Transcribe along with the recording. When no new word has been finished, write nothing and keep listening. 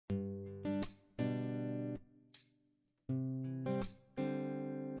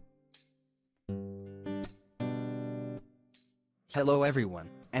Hello everyone,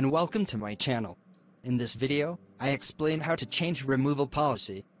 and welcome to my channel. In this video, I explain how to change removal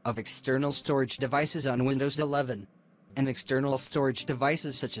policy of external storage devices on Windows 11. And external storage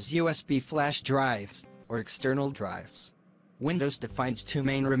devices such as USB flash drives or external drives. Windows defines two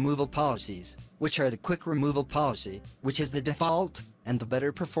main removal policies, which are the quick removal policy, which is the default, and the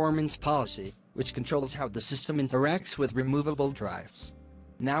better performance policy, which controls how the system interacts with removable drives.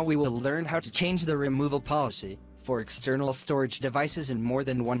 Now we will learn how to change the removal policy for external storage devices in more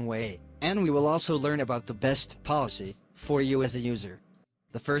than one way, and we will also learn about the best policy for you as a user.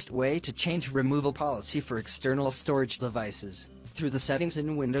 The first way to change removal policy for external storage devices, through the settings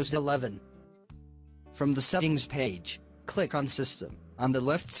in Windows 11. From the settings page, click on System, on the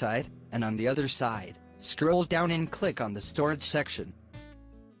left side, and on the other side, scroll down and click on the Storage section.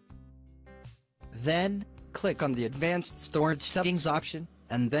 Then, click on the Advanced Storage Settings option,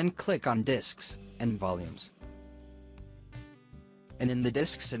 and then click on Disks and Volumes. And in the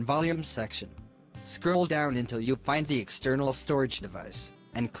Disks and Volumes section, scroll down until you find the external storage device,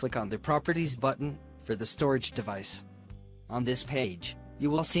 and click on the Properties button for the storage device. On this page, you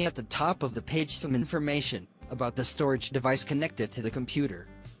will see at the top of the page some information about the storage device connected to the computer.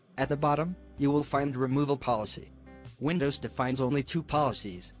 At the bottom, you will find Removal Policy. Windows defines only two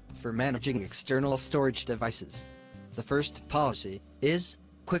policies for managing external storage devices. The first policy is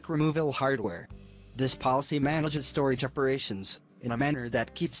Quick Removal Hardware. This policy manages storage operations in a manner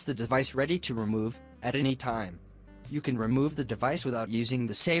that keeps the device ready to remove at any time. You can remove the device without using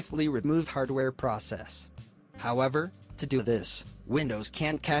the Safely Remove Hardware process. However, to do this, Windows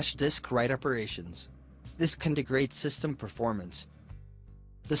can't cache disk write operations. This can degrade system performance.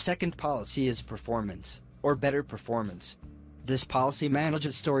 The second policy is Performance, or Better Performance. This policy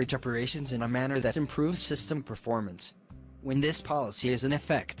manages storage operations in a manner that improves system performance. When this policy is in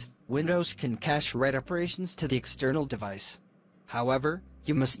effect, Windows can cache write operations to the external device. However,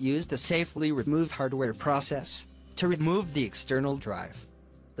 you must use the Safely Remove Hardware process to remove the external drive.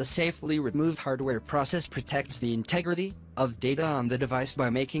 The Safely Remove Hardware process protects the integrity of data on the device by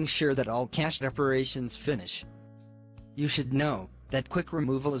making sure that all cached operations finish. You should know that quick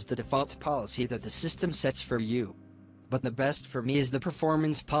removal is the default policy that the system sets for you. But the best for me is the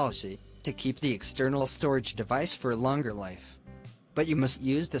performance policy, to keep the external storage device for a longer life. But you must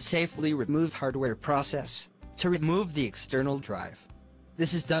use the Safely Remove Hardware process to remove the external drive.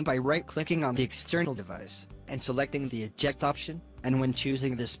 This is done by right-clicking on the external device and selecting the Eject option, and when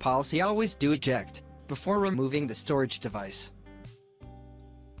choosing this policy always do Eject before removing the storage device.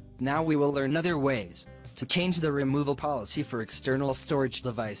 Now we will learn other ways to change the removal policy for external storage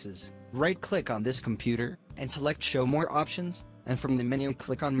devices. Right-click on this computer and select Show More Options, and from the menu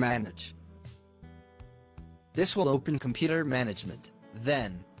click on Manage. This will open Computer Management.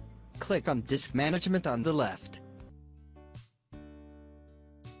 Then, click on Disk Management on the left.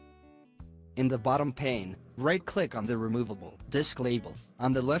 In the bottom pane, right-click on the removable disk label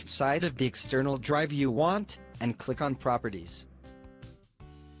on the left side of the external drive you want, and click on Properties.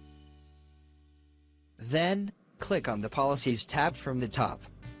 Then, click on the Policies tab from the top.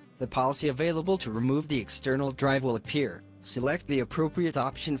 The policy available to remove the external drive will appear. Select the appropriate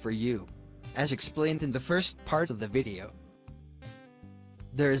option for you, as explained in the first part of the video.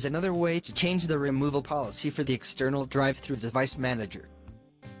 There is another way to change the removal policy for the external drive through Device Manager.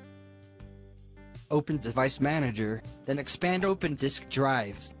 Open Device Manager, then expand Open Disk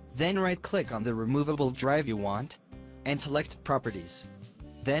Drives, then right-click on the removable drive you want, and select Properties.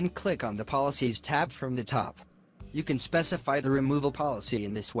 Then click on the Policies tab from the top. You can specify the removal policy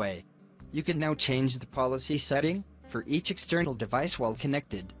in this way. You can now change the policy setting for each external device while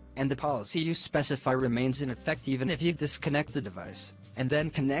connected, and the policy you specify remains in effect even if you disconnect the device, and then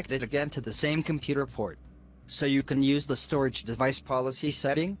connect it again to the same computer port. So you can use the storage device policy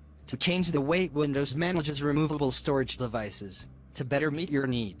setting to change the way Windows manages removable storage devices, to better meet your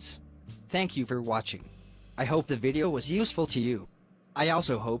needs. Thank you for watching. I hope the video was useful to you. I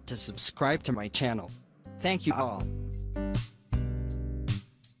also hope to subscribe to my channel. Thank you all.